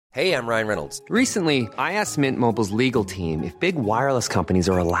Hey, I'm Ryan Reynolds. Recently, I asked Mint Mobile's legal team if big wireless companies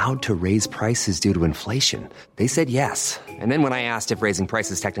are allowed to raise prices due to inflation. They said yes. And then when I asked if raising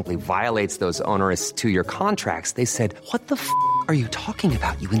prices technically violates those onerous two-year contracts, they said, "What the f*** are you talking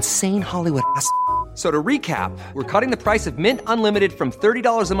about, you insane Hollywood ass?" So to recap, we're cutting the price of Mint Unlimited from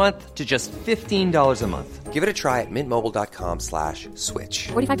 $30 a month to just $15 a month. Give it a try at mintmobile.com/switch.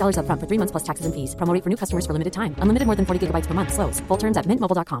 $45 up front for 3 months plus taxes and fees. Promo rate for new customers for limited time. Unlimited more than 40 gigabytes per month. Slows full terms at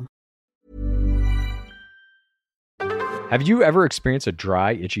mintmobile.com. Have you ever experienced a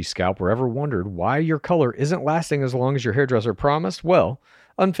dry, itchy scalp or ever wondered why your color isn't lasting as long as your hairdresser promised? Well,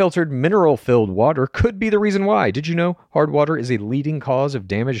 unfiltered, mineral-filled water could be the reason why. Did you know hard water is a leading cause of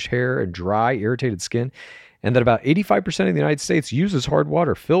damaged hair and dry, irritated skin? And that about 85% of the United States uses hard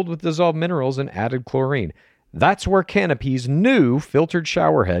water filled with dissolved minerals and added chlorine. That's where Canopy's new filtered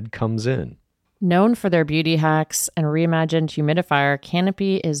shower head comes in. Known for their beauty hacks and reimagined humidifier,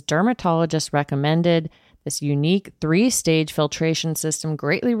 Canopy is dermatologist recommended. This unique 3-stage filtration system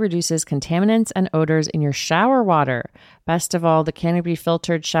greatly reduces contaminants and odors in your shower water. Best of all, the Canopy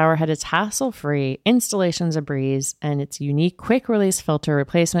filtered shower head is hassle-free, installation's a breeze, and its unique quick-release filter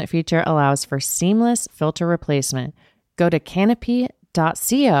replacement feature allows for seamless filter replacement. Go to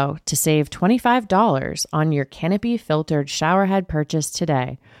canopy.co to save $25 on your Canopy filtered shower head purchase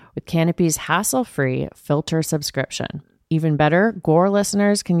today with Canopy's hassle-free filter subscription. Even better, Gore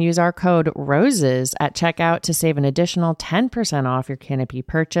listeners can use our code ROSES at checkout to save an additional 10% off your Canopy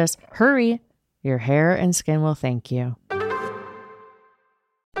purchase. Hurry, your hair and skin will thank you.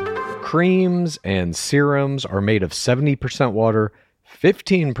 Creams and serums are made of 70% water,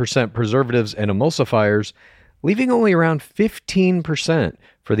 15% preservatives and emulsifiers, leaving only around 15%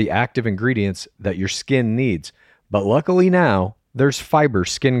 for the active ingredients that your skin needs. But luckily now, there's Fiber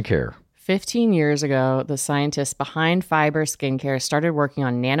Skincare. 15 years ago, the scientists behind Fiber Skincare started working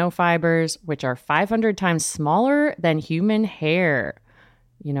on nanofibers, which are 500 times smaller than human hair.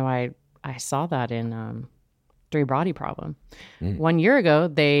 You know, I saw that in Three Body Problem. 1 year ago,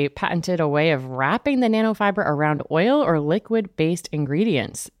 they patented a way of wrapping the nanofiber around oil or liquid-based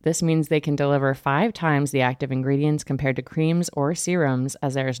ingredients. This means they can deliver 5 times the active ingredients compared to creams or serums,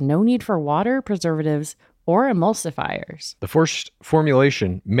 as there is no need for water, preservatives, or emulsifiers. The first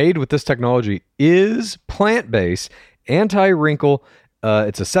formulation made with this technology is plant-based, anti-wrinkle.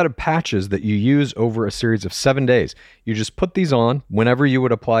 It's a set of patches that you use over a series of 7 days. You just put these on whenever you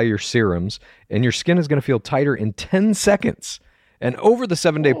would apply your serums, and your skin is going to feel tighter in 10 seconds. And over the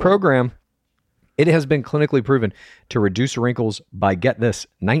 7-day program, it has been clinically proven to reduce wrinkles by, get this,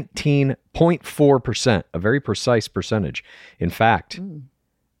 19.4%, a very precise percentage. In fact,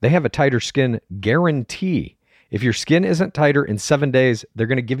 they have a tighter skin guarantee. If your skin isn't tighter in 7 days, they're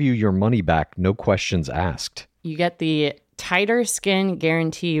going to give you your money back, no questions asked. You get the tighter skin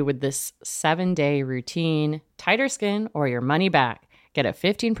guarantee with this 7-day routine. Tighter skin or your money back. Get a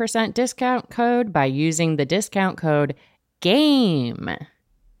 15% discount code by using the discount code GAME.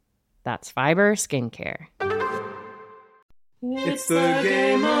 That's Fiber Skincare. It's the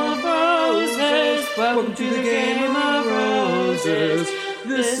Game of Roses. Welcome to the Game of Roses.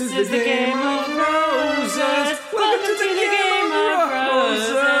 This is the Game of Roses. Welcome to the Game of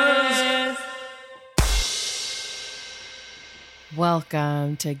Roses.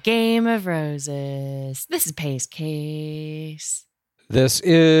 Welcome to Game of Roses. This is Pace Case. This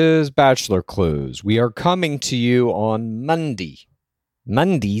is Bachelor Clues. We are coming to you on Monday.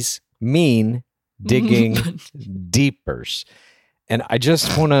 Mondays mean digging deepers. And I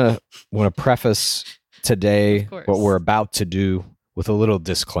just want to preface today what we're about to do with a little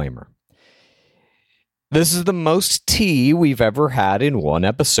disclaimer. This is the most tea we've ever had in one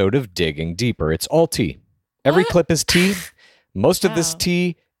episode of Digging Deeper. It's all tea. Every clip is tea. Most of this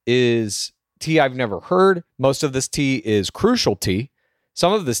tea is tea I've never heard. Most of this tea is crucial tea.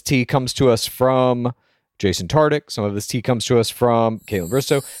 Some of this tea comes to us from Jason Tardik. Some of this tea comes to us from Caitlin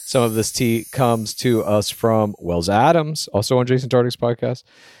Bristow. Some of this tea comes to us from Wells Adams, also on Jason Tardik's podcast.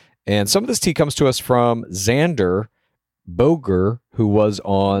 And some of this tea comes to us from Xander Boger, who was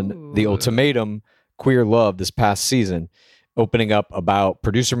on The Ultimatum Queer Love this past season, opening up about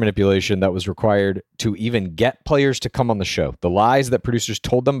producer manipulation that was required to even get players to come on the show. The lies that producers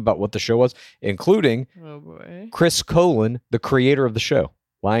told them about what the show was, including Chris Colin, the creator of the show,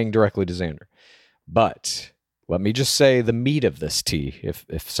 lying directly to Xander. But let me just say the meat of this tea,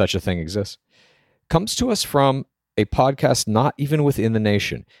 if such a thing exists, comes to us from a podcast not even within the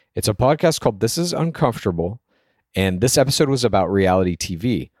nation. It's a podcast called This Is Uncomfortable, and this episode was about reality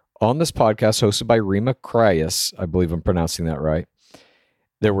TV. On this podcast, hosted by Rima Krayas, I believe I'm pronouncing that right,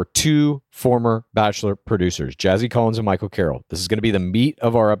 there were two former Bachelor producers, Jazzy Collins and Michael Carroll. This is going to be the meat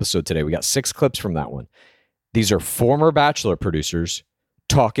of our episode today. We got 6 clips from that one. These are former Bachelor producers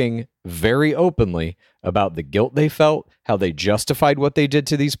talking very openly about the guilt they felt, how they justified what they did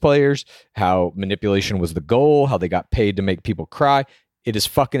to these players, how manipulation was the goal, how they got paid to make people cry. It is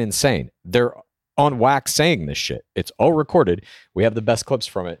fucking insane. They're on wax saying this shit. It's all recorded. We have the best clips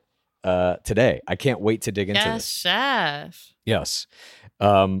from it today. I can't wait to dig into this. Chef. Yes.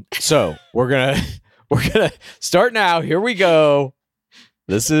 So we're gonna start now. Here we go.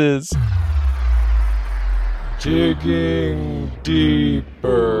 This is Digging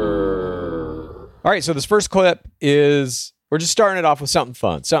Deeper. All right, so this first clip is, we're just starting it off with something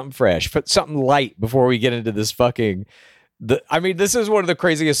fun, something fresh, something light before we get into this fucking this is one of the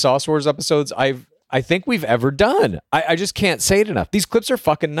craziest Sauce Wars episodes I think we've ever done. I just can't say it enough. These clips are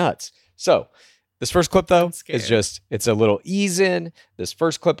fucking nuts. So this first clip, though, is just, it's a little ease in. This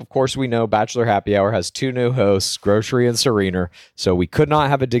first clip, of course, we know Bachelor Happy Hour has 2 new hosts, Grocery and Serena. So we could not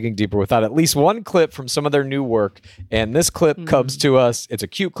have a Digging Deeper without at least one clip from some of their new work. And this clip comes to us. It's a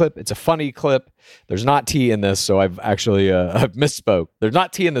cute clip. It's a funny clip. There's not tea in this, so I've actually I've misspoke. There's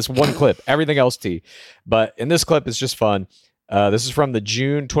not tea in this one clip. Everything else tea. But in this clip, it's just fun. This is from the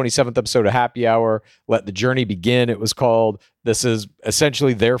June 27th episode of Happy Hour. Let the Journey Begin, it was called. This is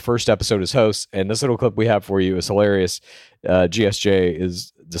essentially their first episode as hosts. And this little clip we have for you is hilarious. GSJ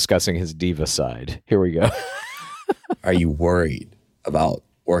is discussing his diva side. Here we go. Are you worried about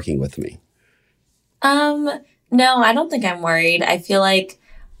working with me? No, I don't think I'm worried. I feel like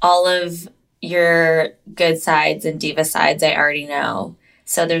all of your good sides and diva sides I already know.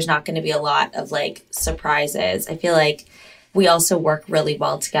 So there's not going to be a lot of like surprises. I feel like we also work really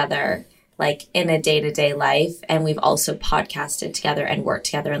well together, like in a day-to-day life. And we've also podcasted together and worked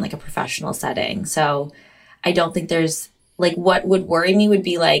together in like a professional setting. So I don't think there's like, what would worry me would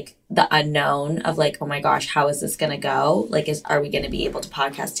be like the unknown of like, oh my gosh, how is this going to go? Like, are we going to be able to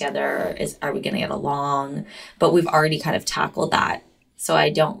podcast together? Are we going to get along? But we've already kind of tackled that. So I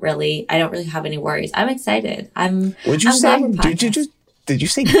don't really have any worries. I'm excited. Did you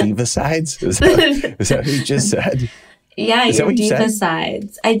say diva sides? Is that what you just said? Yeah, your diva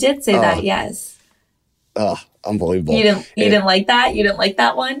sides. I did say that, yes. Oh, unbelievable. You didn't like that? You didn't like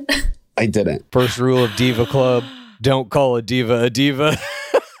that one? I didn't. First rule of Diva Club, don't call a diva a diva.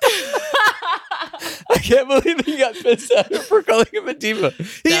 I can't believe he got pissed at him for calling him a diva.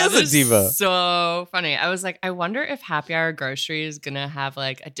 He is a diva. So funny. I was like, I wonder if Happy Hour Grocery is going to have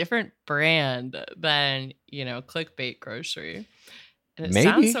like a different brand than, Clickbait Grocery. And it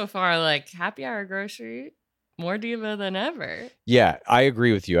sounds so far like Happy Hour Grocery, more diva than ever. Yeah, I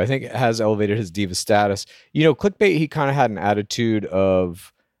agree with you. I think it has elevated his diva status. Clickbait, he kind of had an attitude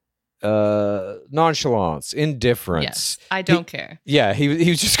of nonchalance, indifference. Yes, I don't care. Yeah, he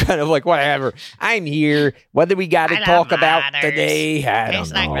was just kind of like, whatever. I'm here. Whether we got to talk about today, I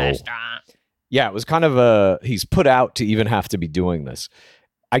don't know. Restaurant. Yeah, it was kind of he's put out to even have to be doing this.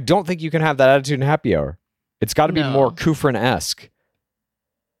 I don't think you can have that attitude in Happy Hour. It's got to be more Kufrin-esque.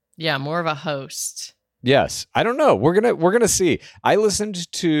 Yeah, more of a host. Yes, I don't know. We're gonna see. I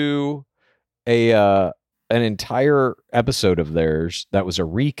listened to an entire episode of theirs that was a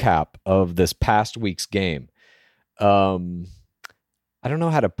recap of this past week's game. I don't know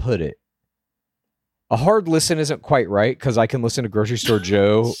how to put it. A hard listen isn't quite right because I can listen to Grocery Store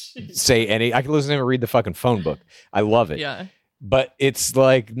Joe say I can listen to him read the fucking phone book. I love it. Yeah, but it's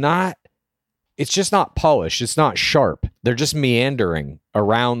like not. It's just not polished. It's not sharp. They're just meandering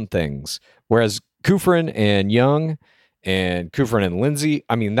around things. Whereas Kufrin and Young and Kufrin and Lindsay,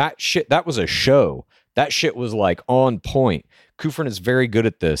 I mean, that was a show. That shit was like on point. Kufrin is very good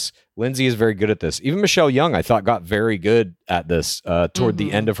at this. Lindsay is very good at this. Even Michelle Young, I thought, got very good at this toward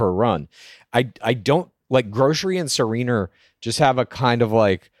the end of her run. I don't like Grocery and Serena just have a kind of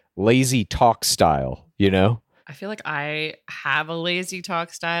like lazy talk style, I feel like I have a lazy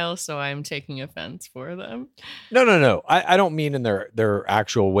talk style, so I'm taking offense for them. No. I don't mean in their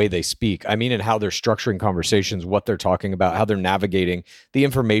actual way they speak. I mean in how they're structuring conversations, what they're talking about, how they're navigating the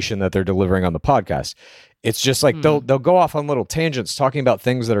information that they're delivering on the podcast. It's just like they'll go off on little tangents talking about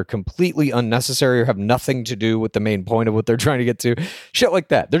things that are completely unnecessary or have nothing to do with the main point of what they're trying to get to. Shit like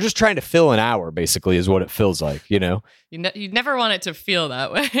that. They're just trying to fill an hour, basically, is what it feels like, You never want it to feel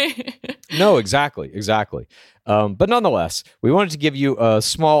that way. No, exactly. But nonetheless, we wanted to give you a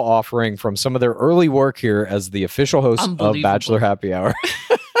small offering from some of their early work here as the official host of Bachelor Happy Hour.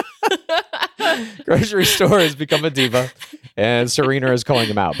 Grocery Store has become a diva, and Serena is calling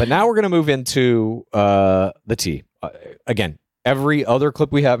him out. But now we're going to move into the tea. Again, every other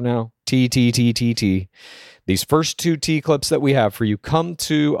clip we have now, tea. The These first 2 T clips that we have for you come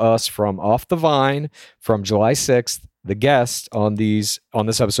to us from Off the Vine from July 6th. The guest on this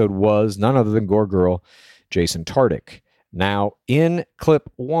episode was none other than Gore Girl Jason Tartick. Now, in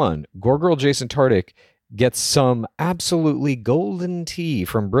clip 1, Gore Girl Jason Tartick gets some absolutely golden tea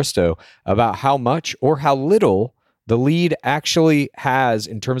from Bristow about how much or how little the lead actually has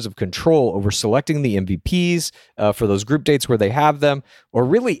in terms of control over selecting the MVPs for those group dates where they have them, or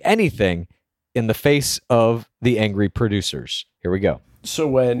really anything in the face of the angry producers. Here we go. So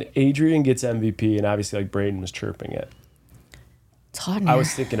when Adrian gets MVP, and obviously like Braden was chirping it, It's hot in I here.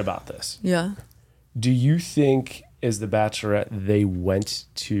 was thinking about this. Yeah. Do you think as the Bachelorette they went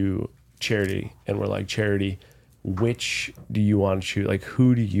to Charity and were like, Charity, which do you want to choose? Like,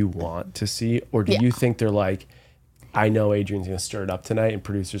 who do you want to see? Or do you think they're like, I know Adrian's going to stir it up tonight, and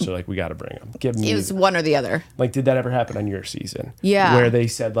producers are like, we got to bring him. Give me. It was one or the other. Like, did that ever happen on your season? Yeah. Where they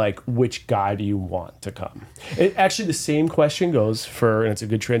said, like, which guy do you want to come? Actually, the same question goes for, and it's a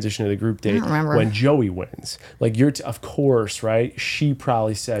good transition to the group date, remember. when Joey wins. Like, of course, right? She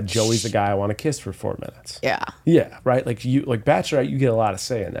probably said, Joey's the guy I want to kiss for 4 minutes. Yeah. Yeah, right? Like, Bachelorette, you get a lot of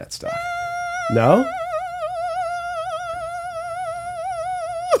say in that stuff. No?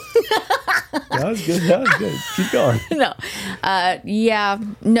 That was good. That was good. Keep going. No. Yeah.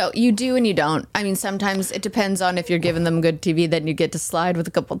 No, you do and you don't. I mean, sometimes it depends on if you're giving them good TV, then you get to slide with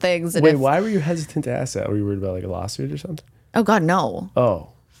a couple things. And Wait, why were you hesitant to ask that? Were you worried about like a lawsuit or something? Oh, God, no.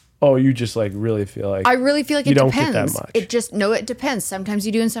 Oh, you just like really feel like I really feel like you it don't depends. get that much. It depends. Sometimes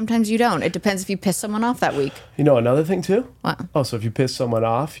you do and sometimes you don't. It depends if you piss someone off that week. You know another thing too? What? Oh, so if you piss someone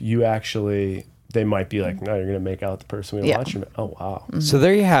off, they might be like, no, you're gonna make out with the person we want. Oh, wow. So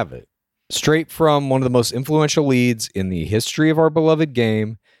there you have it. Straight from one of the most influential leads in the history of our beloved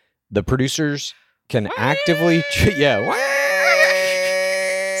game. The producers can actively... Speaking of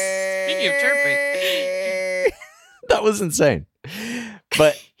chirping. That was insane.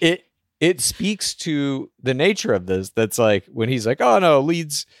 But it speaks to the nature of this. That's like when he's like, oh no,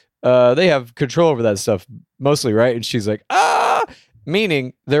 leads, they have control over that stuff mostly, right? And she's like,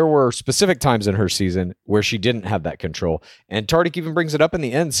 meaning there were specific times in her season where she didn't have that control. And Tartick even brings it up in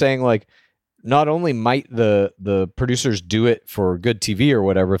the end saying like, not only might the producers do it for good TV or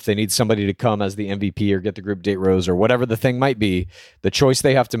whatever, if they need somebody to come as the MVP or get the group date rose or whatever the thing might be, the choice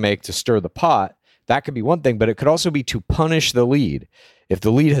they have to make to stir the pot, that could be one thing, but it could also be to punish the lead. If the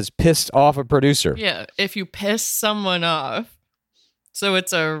lead has pissed off a producer. Yeah, if you piss someone off. So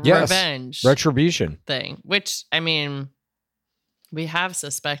it's a revenge retribution thing, which, I mean, we have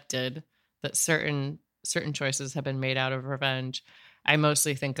suspected that certain choices have been made out of revenge. I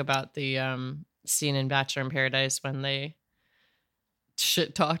mostly think about the scene in Bachelor in Paradise when they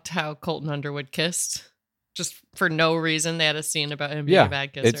shit talked how Colton Underwood kissed. Just for no reason. They had a scene about him being a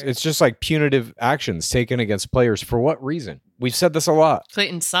bad kisser. It's just like punitive actions taken against players. For what reason? We've said this a lot.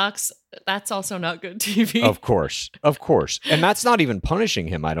 Clayton sucks. That's also not good TV. Of course. And that's not even punishing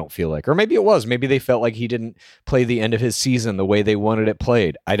him, I don't feel like. Or maybe it was. Maybe they felt like he didn't play the end of his season the way they wanted it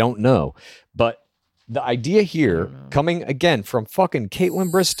played. I don't know. But the idea here, coming again from fucking Caitlin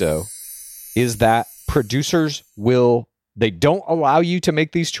Bristow, is that producers they don't allow you to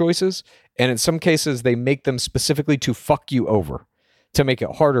make these choices. And in some cases, they make them specifically to fuck you over, to make it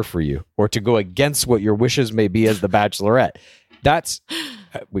harder for you, or to go against what your wishes may be as the Bachelorette.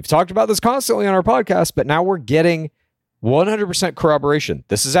 We've talked about this constantly on our podcast, but now we're getting 100% corroboration.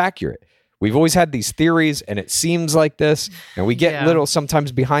 This is accurate. We've always had these theories, and it seems like this, and we get little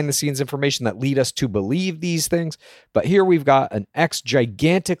sometimes behind the scenes information that lead us to believe these things. But here we've got an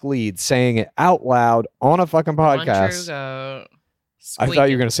gigantic lead saying it out loud on a fucking podcast. One true goat. I thought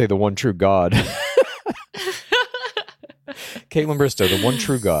you were going to say the one true God. Caitlin Bristow, the one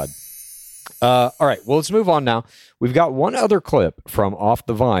true God. All right, well, let's move on now. We've got one other clip from Off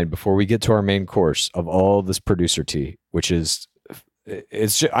the Vine before we get to our main course of all this producer tea, which is,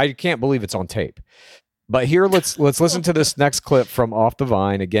 I can't believe it's on tape. But here, let's listen to this next clip from Off the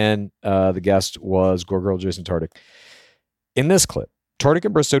Vine. Again, the guest was Gore Girl Jason Tartick. In this clip, Tartick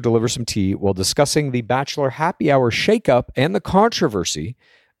and Bristow deliver some tea while discussing the Bachelor Happy Hour shakeup and the controversy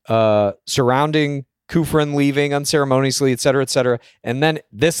surrounding Kufrin leaving unceremoniously, et cetera, and then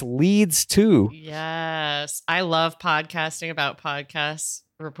this leads to... Yes. I love podcasting about podcasts,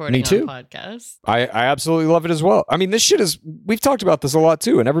 reporting Me too. on podcasts. I absolutely love it as well. I mean, this shit is... We've talked about this a lot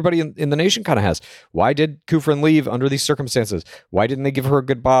too, and everybody in the nation kind of has. Why did Kufrin leave under these circumstances? Why didn't they give her a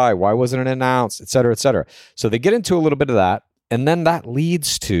goodbye? Why wasn't it announced? Et cetera, et cetera. So they get into a little bit of that, and then that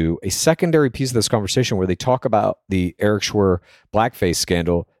leads to a secondary piece of this conversation where they talk about the Eric Schwer blackface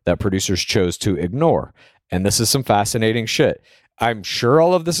scandal that producers chose to ignore. And this is some fascinating shit. I'm sure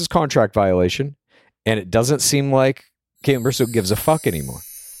all of this is contract violation. And it doesn't seem like Caitlin Bristow gives a fuck anymore.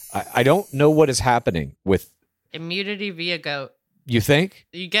 I don't know what is happening with... Immunity via goat. You think?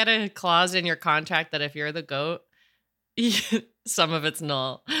 You get a clause in your contract that if you're the goat, some of it's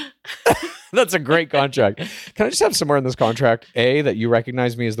null. That's a great contract. Can I just have somewhere in this contract, A, that you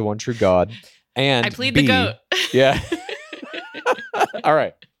recognize me as the one true God, and I plead B, the goat. Yeah. All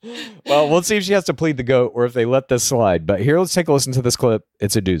right. Well, we'll see if she has to plead the goat or if they let this slide. But here, let's take a listen to this clip.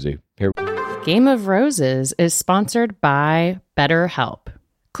 It's a doozy. Here. Game of Roses is sponsored by BetterHelp.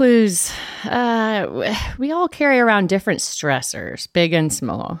 Clues. We all carry around different stressors, big and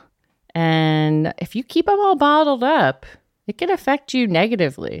small. And if you keep them all bottled up, it can affect you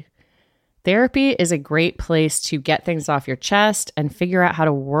negatively. Therapy is a great place to get things off your chest and figure out how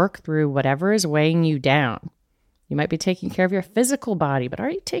to work through whatever is weighing you down. You might be taking care of your physical body, but are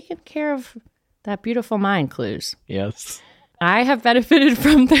you taking care of that beautiful mind, Clues? Yes. I have benefited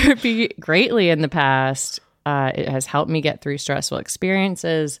from therapy greatly in the past. It has helped me get through stressful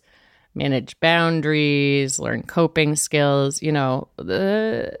experiences, manage boundaries, learn coping skills. You know,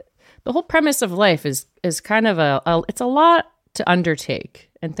 the whole premise of life is kind of it's a lot to undertake,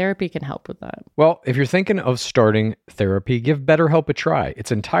 and therapy can help with that. Well, if you're thinking of starting therapy, give BetterHelp a try.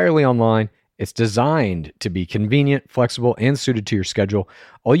 It's entirely online. It's designed to be convenient, flexible, and suited to your schedule.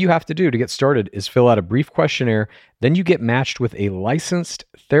 All you have to do to get started is fill out a brief questionnaire. Then you get matched with a licensed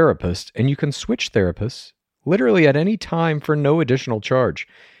therapist, and you can switch therapists literally at any time for no additional charge.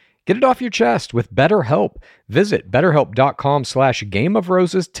 Get it off your chest with BetterHelp. Visit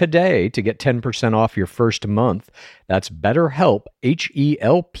BetterHelp.com/GameOfRoses today to get 10% off your first month. That's BetterHelp,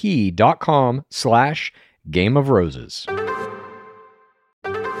 HELP.com/GameOfRoses.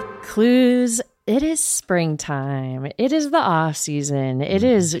 Clues. It is springtime. It is the off season. It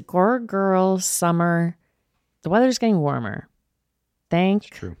is Gore Girl summer. The weather's getting warmer.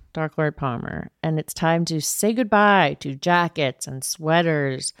 Thank Dark Lord Palmer. And it's time to say goodbye to jackets and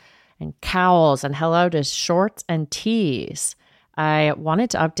sweaters and cowls and hello to shorts and tees. I wanted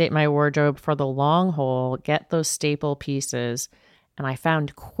to update my wardrobe for the long haul, get those staple pieces, and I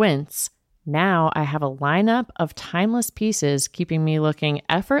found Quince. Now I have a lineup of timeless pieces keeping me looking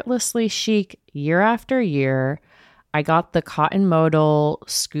effortlessly chic year after year. I got the cotton modal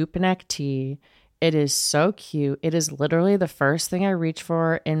scoop neck tee. It is so cute. It is literally the first thing I reach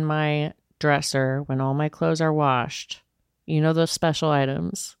for in my dresser when all my clothes are washed. You know those special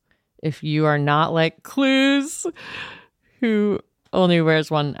items. If you are not like Clues, who only wears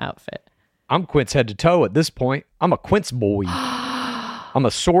one outfit. I'm Quince head to toe at this point. I'm a Quince boy. I'm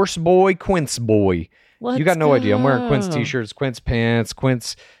a Source boy, Quince boy. You got no idea. I'm wearing Quince t-shirts, Quince pants,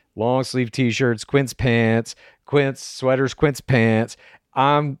 Quince long sleeve t-shirts, Quince pants, Quince sweaters, Quince pants.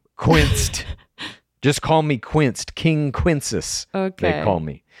 I'm Quinced. Just call me Quinced. King Quinces. Okay. They call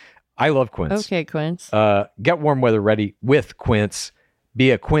me. I love Quince. Okay, Quince. Get warm weather ready with Quince.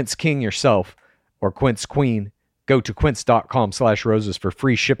 Be a Quince king yourself or Quince queen. Go to quince.com/roses for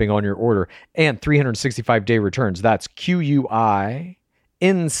free shipping on your order and 365-day returns. That's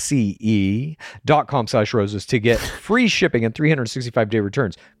QUINCE.com/roses to get free shipping and 365-day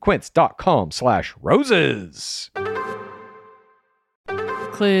returns. Quince.com/roses.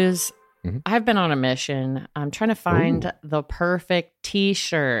 Clues. I've been on a mission. I'm trying to find the perfect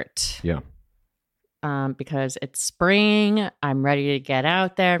t-shirt. Yeah. Because it's spring. I'm ready to get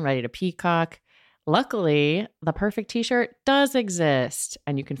out there. I'm ready to peacock. Luckily, the perfect t-shirt does exist,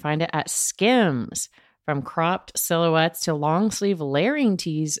 and you can find it at Skims. From cropped silhouettes to long sleeve layering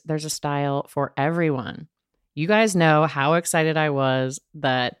tees, there's a style for everyone. You guys know how excited I was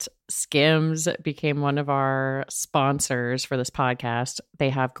that Skims became one of our sponsors for this podcast.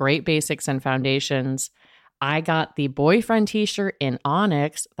 They have great basics and foundations. I got the boyfriend t-shirt in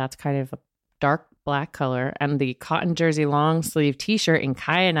onyx. That's kind of a dark black color, and the cotton jersey long sleeve t-shirt in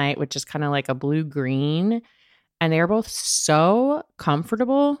kyanite, which is kind of like a blue green. And they're both so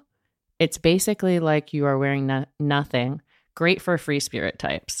comfortable. It's basically like you are wearing nothing. Great for free spirit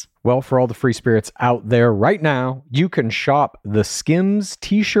types. Well, for all the free spirits out there right now, you can shop the Skims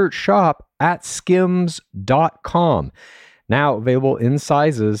t-shirt shop at skims.com. Now available in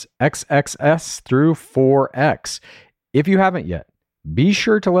sizes XXS through 4X. If you haven't yet, be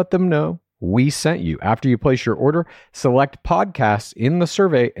sure to let them know we sent you. After you place your order, select podcasts in the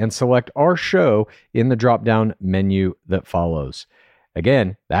survey and select our show in the drop-down menu that follows.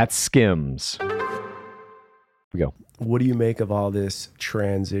 Again, that's Skims. Here we go. What do you make of all this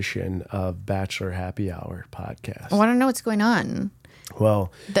transition of Bachelor Happy Hour podcast? I want to know what's going on.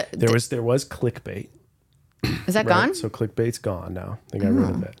 Well, there was clickbait. Is that gone? So clickbait's gone now. They got rid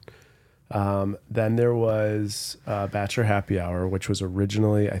of it. Then there was Bachelor Happy Hour, which was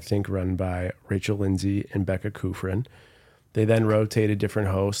originally, I think, run by Rachel Lindsay and Becca Kufrin. They then rotated different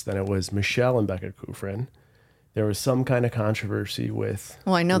hosts. Then it was Michelle and Becca Kufrin. There was some kind of controversy with.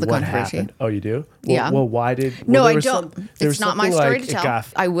 Well, I know the what controversy. happened. Oh, you do? Yeah. Well, why did? Well, No, there I was don't. there It's was not my something story like to it tell. got-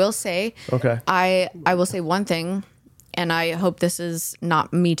 I will say. Okay. I will say one thing, and I hope this is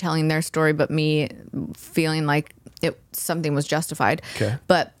not me telling their story, but me feeling like something was justified. Okay.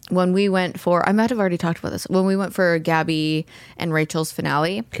 But when we went for, I might have already talked about this. When we went for Gabby and Rachel's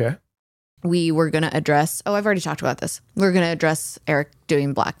finale, Okay. we were going to address. Oh, I've already talked about this. We were going to address Eric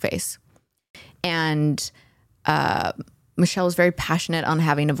doing blackface, and Michelle was very passionate on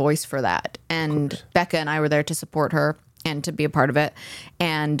having a voice for that. And Becca and I were there to support her and to be a part of it.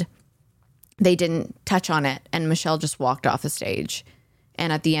 And they didn't touch on it. And Michelle just walked off the stage.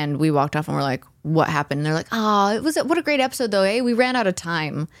 And at the end, we walked off and we're like, what happened? And they're like, what a great episode though, eh? We ran out of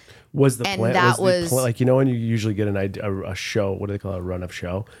time. Was the And plan? that was, was- the plan, like, you know when you usually get a show? What do they call it, a run of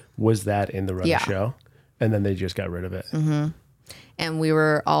show? Was that in the run Yeah. of show? And then they just got rid of it. And we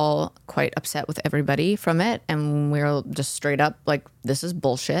were all quite upset with everybody from it. And we were just straight up like, this is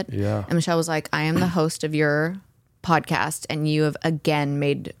bullshit. Yeah. And Michelle was like, I am the host of your podcast. And you have again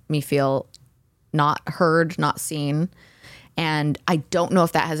made me feel not heard, not seen. And I don't know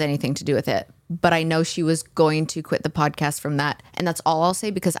if that has anything to do with it. But I know she was going to quit the podcast from that. And that's all I'll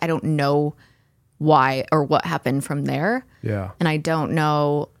say because I don't know why or what happened from there. Yeah. And I don't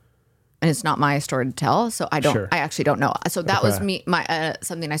know. And it's not my story to tell, so I Sure. actually don't know. So that was Okay. my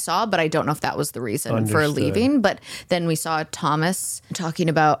something I saw, but I don't know if that was the reason for Understood. leaving. But then we saw Thomas talking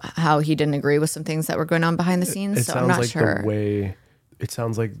about how he didn't agree with some things that were going on behind the scenes. It So sounds I'm not like sure. the way. It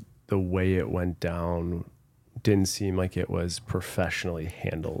sounds like the way it went down didn't seem like it was professionally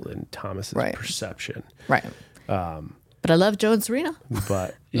handled in Thomas's Right. perception. Right. But I love Joe and Serena.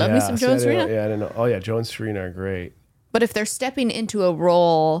 But Love me some Joe and I didn't know- Serena. Yeah, I don't know. Oh yeah, Joe and Serena are great. But if they're stepping into a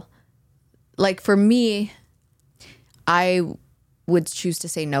role, like for me, I would choose to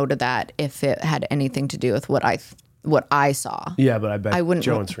say no to that if it had anything to do with what I saw. Yeah, but I bet I wouldn't-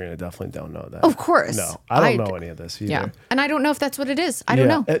 Joe and Serena definitely don't know that. Of course. No, I don't know any of this either. Yeah. And I don't know if that's what it is. I don't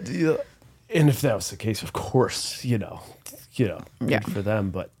know. And if that was the case, of course, good Yeah. for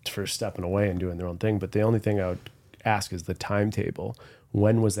them, but for stepping away and doing their own thing. But the only thing I would ask is the timetable.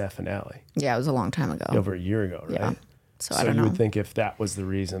 When was that finale? Yeah, it was a long time ago. Over a year ago, right? Yeah. So I So don't you know. would think if that was the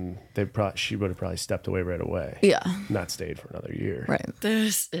reason, she would have probably stepped away right away. Yeah. Not stayed for another year. Right.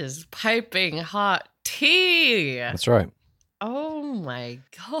 This is piping hot tea. That's right. Oh my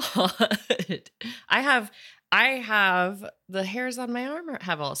god. I have the hairs on my arm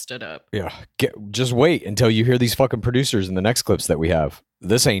have all stood up. Yeah. Just wait until you hear these fucking producers in the next clips that we have.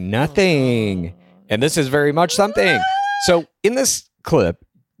 This ain't nothing. And this is very much something. So in this clip,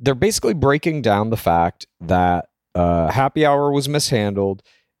 they're basically breaking down the fact that Happy Hour was mishandled.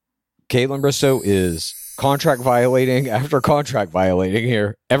 Caitlin Bristow is contract violating after contract violating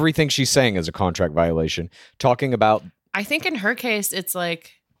here. Everything she's saying is a contract violation. Talking about I think in her case, it's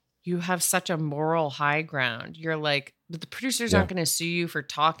like you have such a moral high ground. You're like, but the producers aren't going to sue you for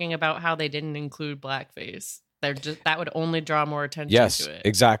talking about how they didn't include blackface. They're just that would only draw more attention yes, to it.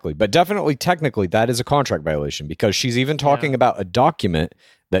 exactly. But definitely, technically, that is a contract violation because she's even talking about a document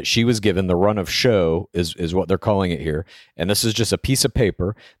that she was given. The run of show is what they're calling it here. And this is just a piece of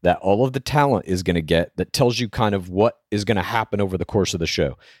paper that all of the talent is going to get that tells you kind of what is going to happen over the course of the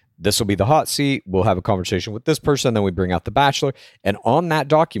show. This will be the hot seat. We'll have a conversation with this person. Then we bring out the Bachelor. And on that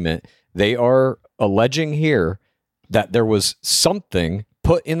document, they are alleging here that there was something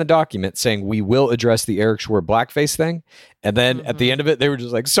put in the document saying we will address the Eric Schwer blackface thing. And then at the end of it, they were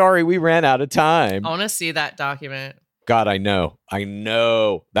just like, sorry, we ran out of time. I want to see that document. God, I know.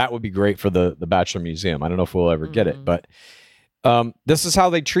 That would be great for the Bachelor Museum. I don't know if we'll ever get it, but this is how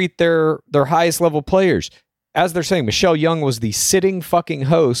they treat their highest level players. As they're saying, Michelle Young was the sitting fucking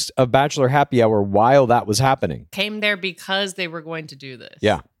host of Bachelor Happy Hour while that was happening. Came there because they were going to do this.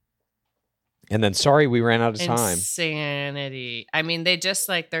 Yeah. And then, sorry, we ran out of time. Insanity. I mean, they just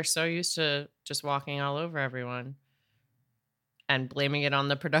they're so used to just walking all over everyone and blaming it on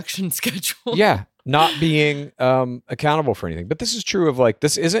the production schedule. Yeah. Not being accountable for anything. But this is true of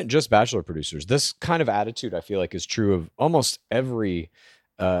this isn't just Bachelor producers. This kind of attitude, I feel like, is true of almost every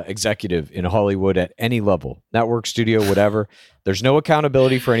executive in Hollywood at any level, network, studio, whatever. There's no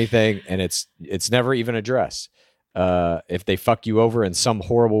accountability for anything, and it's never even addressed. If they fuck you over in some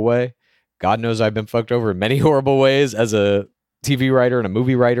horrible way, God knows I've been fucked over in many horrible ways as a TV writer and a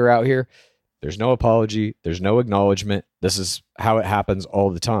movie writer out here. There's no apology. There's no acknowledgement. This is how it happens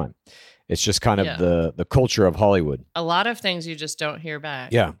all the time. It's just kind of the culture of Hollywood. A lot of things you just don't hear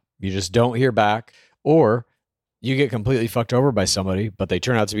back. Yeah. You just don't hear back, or you get completely fucked over by somebody, but they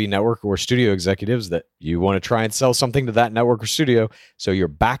turn out to be network or studio executives that you want to try and sell something to that network or studio. So you're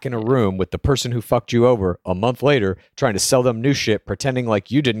back in a room with the person who fucked you over a month later, trying to sell them new shit, pretending like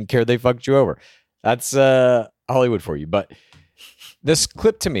you didn't care they fucked you over. That's Hollywood for you. But this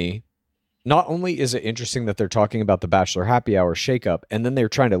clip to me, not only is it interesting that they're talking about the Bachelor Happy Hour shakeup, and then they're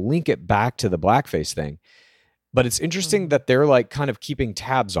trying to link it back to the blackface thing, but it's interesting that they're like kind of keeping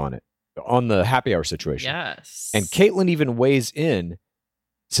tabs on it, on the happy hour situation. Yes. And Caitlyn even weighs in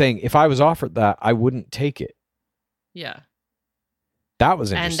saying, if I was offered that, I wouldn't take it. Yeah. That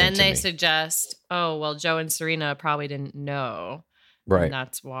was And interesting. then to they me. suggest, oh, well, Joe and Serena probably didn't know. Right. And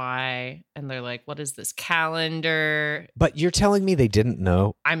that's why. And they're like, what is this calendar? But you're telling me they didn't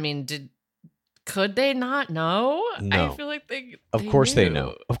know? I mean, could they not know? No. I feel like they Of course they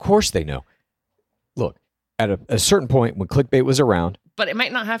know. Of course they know. Look, at a certain point when clickbait was around, But it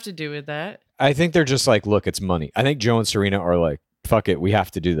might not have to do with that. I think they're just like, look, it's money. I think Joe and Serena are like, fuck it, we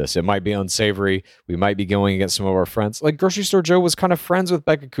have to do this. It might be unsavory. We might be going against some of our friends. Like Grocery Store Joe was kind of friends with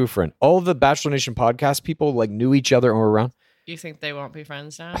Becca Kufrin. All of the Bachelor Nation podcast people like knew each other and were around. You think they won't be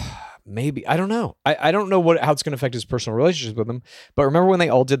friends now? Maybe. I don't know. I don't know how it's going to affect his personal relationships with them. But remember when they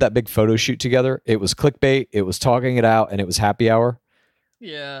all did that big photo shoot together? It was clickbait, it was talking it out, and it was happy hour.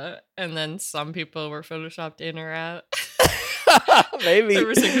 Yeah. And then some people were photoshopped in or out. Maybe. There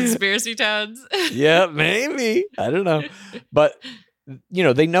were some conspiracy towns. Yeah, maybe. I don't know. But, you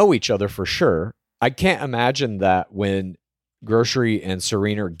know, they know each other for sure. I can't imagine that when Grocery and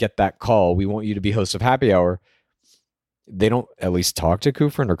Serena get that call, we want you to be host of Happy Hour, they don't at least talk to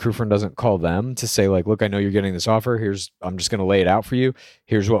Kufrin, or Kufrin doesn't call them to say like, look, I know you're getting this offer. I'm just going to lay it out for you.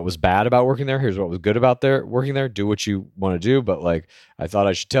 Here's what was bad about working there. Here's what was good about working there. Do what you want to do. But like, I thought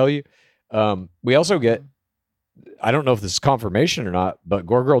I should tell you. We also get, I don't know if this is confirmation or not, but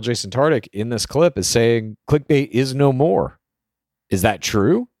Gore Girl Jason Tardik in this clip is saying clickbait is no more. Is that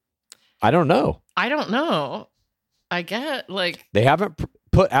true? I don't know. I don't know. I get like They haven't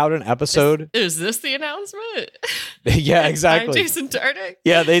put out an episode. Is this the announcement? Yeah, exactly. I'm Jason Tardik.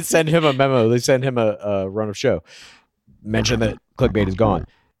 Yeah, they send him a memo. They send him a run of show. Mention that clickbait is gone.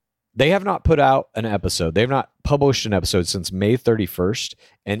 They have not put out an episode. They've not published an episode since May 31st.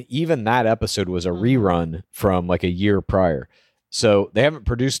 And even that episode was a rerun from like a year prior. So they haven't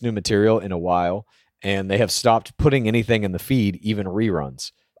produced new material in a while. And they have stopped putting anything in the feed, even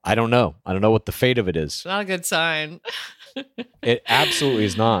reruns. I don't know. I don't know what the fate of it is. Not a good sign. It absolutely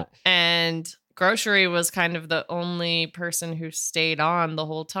is not. And Grocery was kind of the only person who stayed on the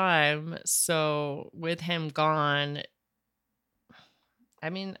whole time. So with him gone, I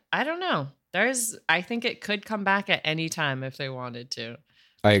mean, I don't know. I think it could come back at any time if they wanted to.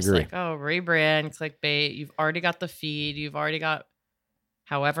 I Just agree. like, oh, rebrand, clickbait. You've already got the feed. You've already got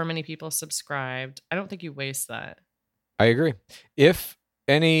however many people subscribed. I don't think you waste that. I agree. If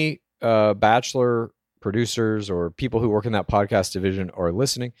any Bachelor producers or people who work in that podcast division are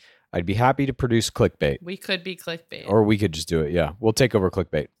listening, I'd be happy to produce clickbait. We could be clickbait. Or we could just do it. Yeah. We'll take over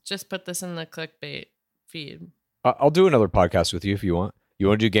clickbait. Just put this in the clickbait feed. I'll do another podcast with you if you want. You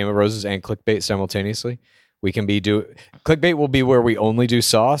want to do Game of Roses and clickbait simultaneously? We can clickbait will be where we only do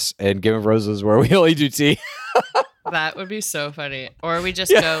sauce, and Game of Roses where we only do tea. That would be so funny. Or we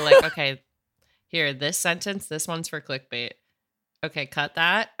just go like, okay, here, this sentence, this one's for clickbait. Okay, cut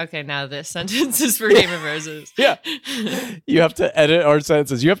that. Okay, now this sentence is for Game of Roses. Yeah. You have to edit our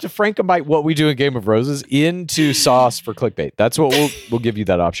sentences. You have to Frankenbite what we do in Game of Roses into sauce for clickbait. That's what we'll give you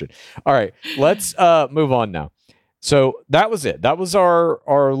that option. All right, let's move on now. So that was it. That was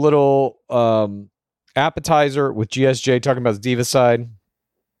our little appetizer with GSJ talking about his diva side.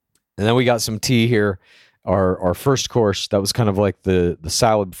 And then we got some tea here. Our first course. That was kind of like the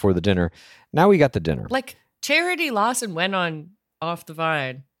salad before the dinner. Now we got the dinner. Like Charity Lawson went on Off the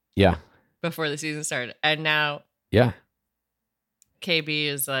Vine Yeah. before the season started. And now Yeah. KB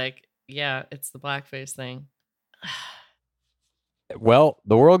is like, yeah, it's the blackface thing. Well,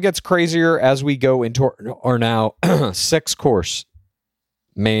 the world gets crazier as we go into our now 6-course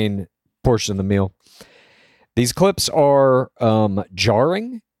main portion of the meal. These clips are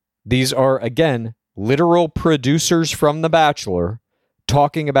jarring. These are, again, literal producers from The Bachelor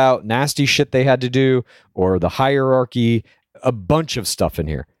talking about nasty shit they had to do or the hierarchy, a bunch of stuff in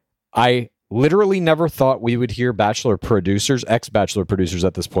here. I literally never thought we would hear Bachelor producers, ex-Bachelor producers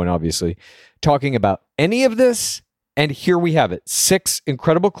at this point, obviously, talking about any of this. And here we have it. 6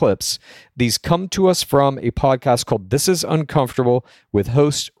 incredible clips. These come to us from a podcast called This Is Uncomfortable with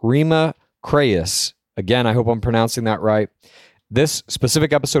host Rima Krayas. Again, I hope I'm pronouncing that right. This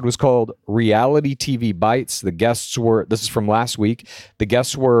specific episode was called Reality TV Bites. The guests were, this is from last week, the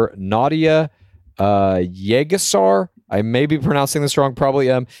guests were Nadia Yegasar. I may be pronouncing this wrong,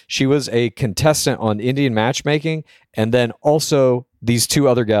 probably am. She was a contestant on Indian Matchmaking. And then also these two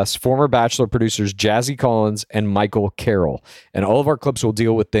other guests, former Bachelor producers Jazzy Collins and Michael Carroll. And all of our clips will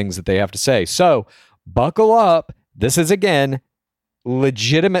deal with things that they have to say. So buckle up. This is, again,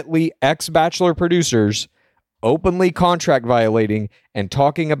 legitimately ex-Bachelor producers openly contract violating and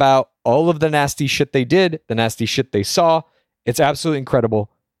talking about all of the nasty shit they did, the nasty shit they saw. It's absolutely incredible.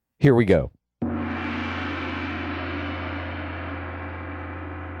 Here we go.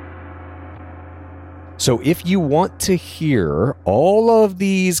 So if you want to hear all of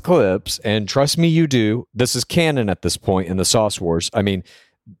these clips, and trust me, you do, this is canon at this point in the Sauce Wars. I mean,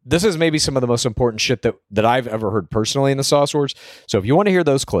 this is maybe some of the most important shit that I've ever heard personally in the Sauce Wars. So if you want to hear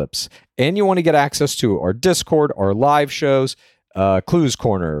those clips and you want to get access to our Discord, our live shows, Clues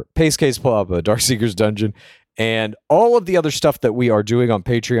Corner, Pace Case Club, Darkseeker's Dungeon, and all of the other stuff that we are doing on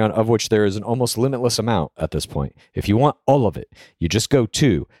Patreon, of which there is an almost limitless amount at this point. If you want all of it, you just go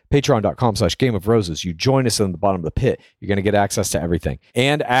to patreon.com/Game of Roses. You join us in the bottom of the pit. You're going to get access to everything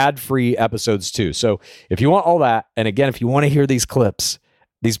and ad-free episodes too. So if you want all that, and again, if you want to hear these clips,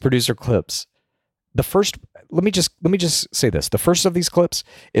 these producer clips, the first, let me just say this. The first of these clips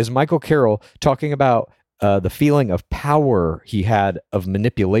is Michael Carroll talking about the feeling of power he had of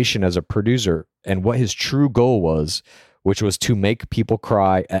manipulation as a producer and what his true goal was, which was to make people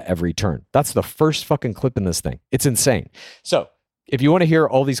cry at every turn. That's the first fucking clip in this thing. It's insane. So if you want to hear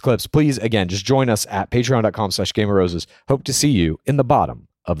all these clips, please, again, just join us at patreon.com/Game of Roses. Hope to see you in the bottom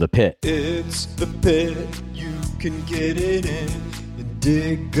of the pit. It's the pit, you can get it in and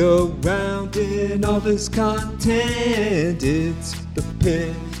dig around in all this content. It's the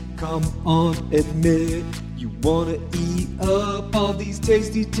pit, come on, admit you wanna eat up all these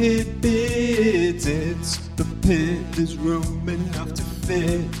tasty tidbits. It's the pit, there's room enough to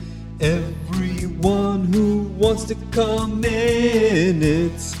fit everyone who wants to come in.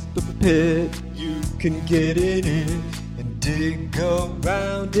 It's the pit, you can get it in and dig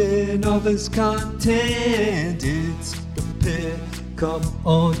around in all this content. It's the pit, come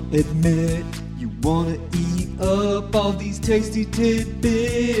on, admit you wanna eat up all these tasty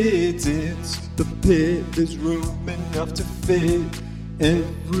tidbits. It's the pit, there's room enough to fit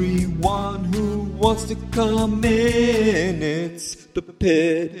everyone who wants to come in. It's the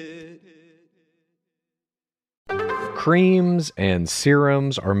pit. Creams and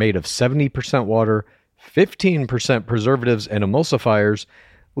serums are made of 70% water, 15% preservatives and emulsifiers,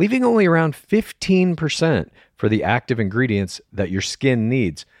 leaving only around 15% for the active ingredients that your skin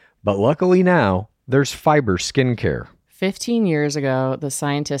needs. But luckily now, there's Fiber Skincare. 15 years ago, the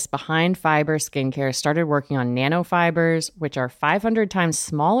scientists behind Fiber Skincare started working on nanofibers, which are 500 times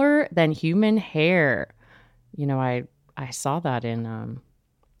smaller than human hair. You know, I saw that in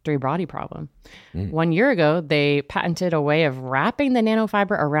Three Body Problem. 1 year ago, they patented a way of wrapping the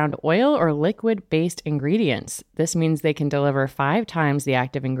nanofiber around oil or liquid-based ingredients. This means they can deliver 5 times the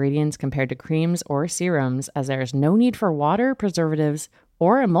active ingredients compared to creams or serums, as there is no need for water, preservatives,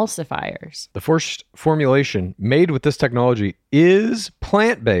 or emulsifiers. The first formulation made with this technology is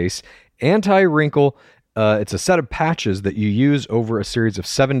plant-based, anti-wrinkle. It's a set of patches that you use over a series of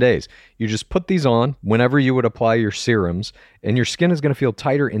 7 days. You just put these on whenever you would apply your serums, and your skin is going to feel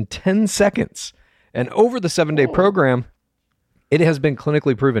tighter in 10 seconds. And over the 7-day program, it has been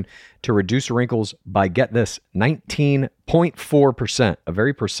clinically proven to reduce wrinkles by, get this, 19.4%, a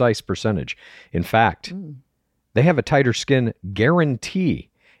very precise percentage. In fact, they have a tighter skin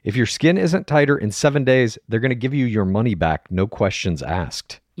guarantee. If your skin isn't tighter in 7 days, they're going to give you your money back, no questions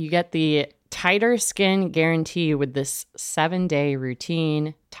asked. You get the tighter skin guarantee with this 7-day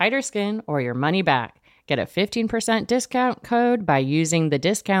routine. Tighter skin or your money back. Get a 15% discount code by using the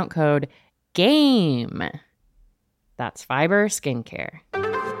discount code GAME. That's Fiber Skincare.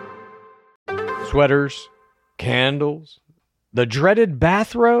 Sweaters, candles, the dreaded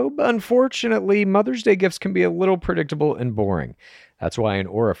bathrobe. Unfortunately, Mother's Day gifts can be a little predictable and boring. That's why an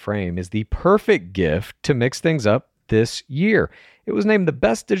Aura frame is the perfect gift to mix things up this year. It was named the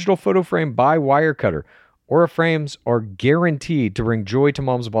best digital photo frame by Wirecutter. Aura frames are guaranteed to bring joy to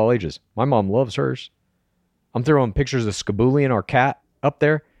moms of all ages. My mom loves hers. I'm throwing pictures of Skaboolian, our cat, up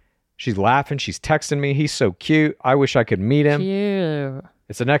there. She's laughing. She's texting me. He's so cute. I wish I could meet him. Cute.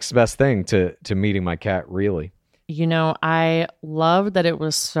 It's the next best thing to meeting my cat, really. You know, I love that it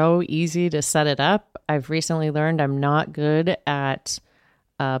was so easy to set it up. I've recently learned I'm not good at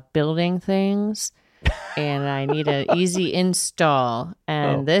building things. and I need an easy install.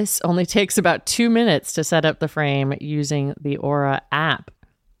 And this only takes about 2 minutes to set up the frame using the Aura app.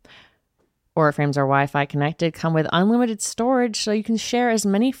 Aura frames are Wi-Fi connected, come with unlimited storage, so you can share as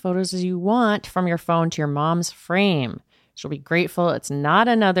many photos as you want from your phone to your mom's frame. She'll be grateful it's not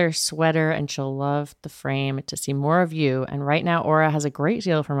another sweater, and she'll love the frame to see more of you. And right now, Aura has a great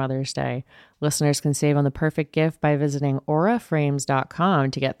deal for Mother's Day. Listeners can save on the perfect gift by visiting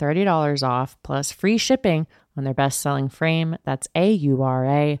auraframes.com to get $30 off, plus free shipping on their best-selling frame. That's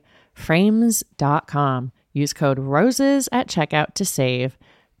AURA, frames.com. Use code ROSES at checkout to save.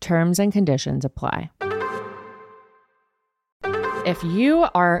 Terms and conditions apply. If you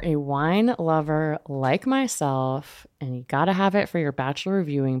are a wine lover like myself and you gotta have it for your bachelor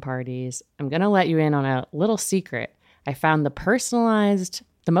viewing parties, I'm gonna let you in on a little secret. I found the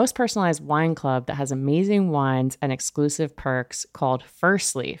most personalized wine club that has amazing wines and exclusive perks called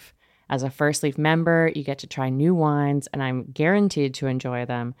First Leaf. As a First Leaf member, you get to try new wines, and I'm guaranteed to enjoy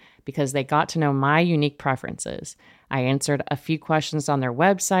them because they got to know my unique preferences. I answered a few questions on their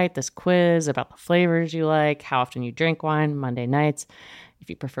website, this quiz about the flavors you like, how often you drink wine, Monday nights, if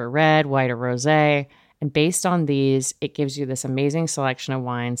you prefer red, white, or rosé. And based on these, it gives you this amazing selection of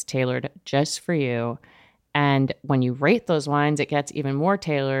wines tailored just for you. And when you rate those wines, it gets even more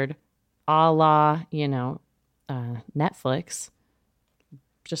tailored, a la, Netflix.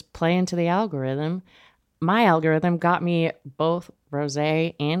 Just play into the algorithm. My algorithm got me both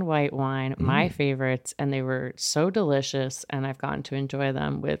rosé and white wine, my favorites, and they were so delicious, and I've gotten to enjoy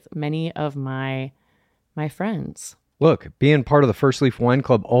them with many of my friends. Look, being part of the First Leaf Wine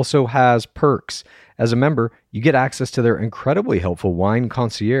Club also has perks. As a member, you get access to their incredibly helpful wine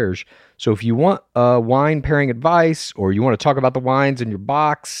concierge. So if you want wine pairing advice, or you want to talk about the wines in your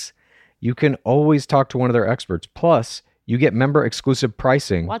box, you can always talk to one of their experts. Plus, you get member exclusive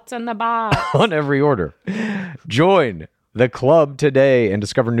pricing. What's in the box? On every order. Join the club today and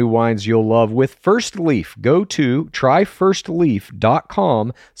discover new wines you'll love with First Leaf. Go to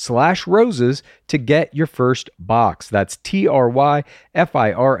tryfirstleaf.com/roses to get your first box. That's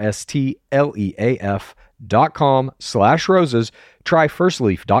tryfirstleaf.com/roses.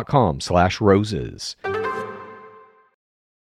 Tryfirstleaf.com/roses.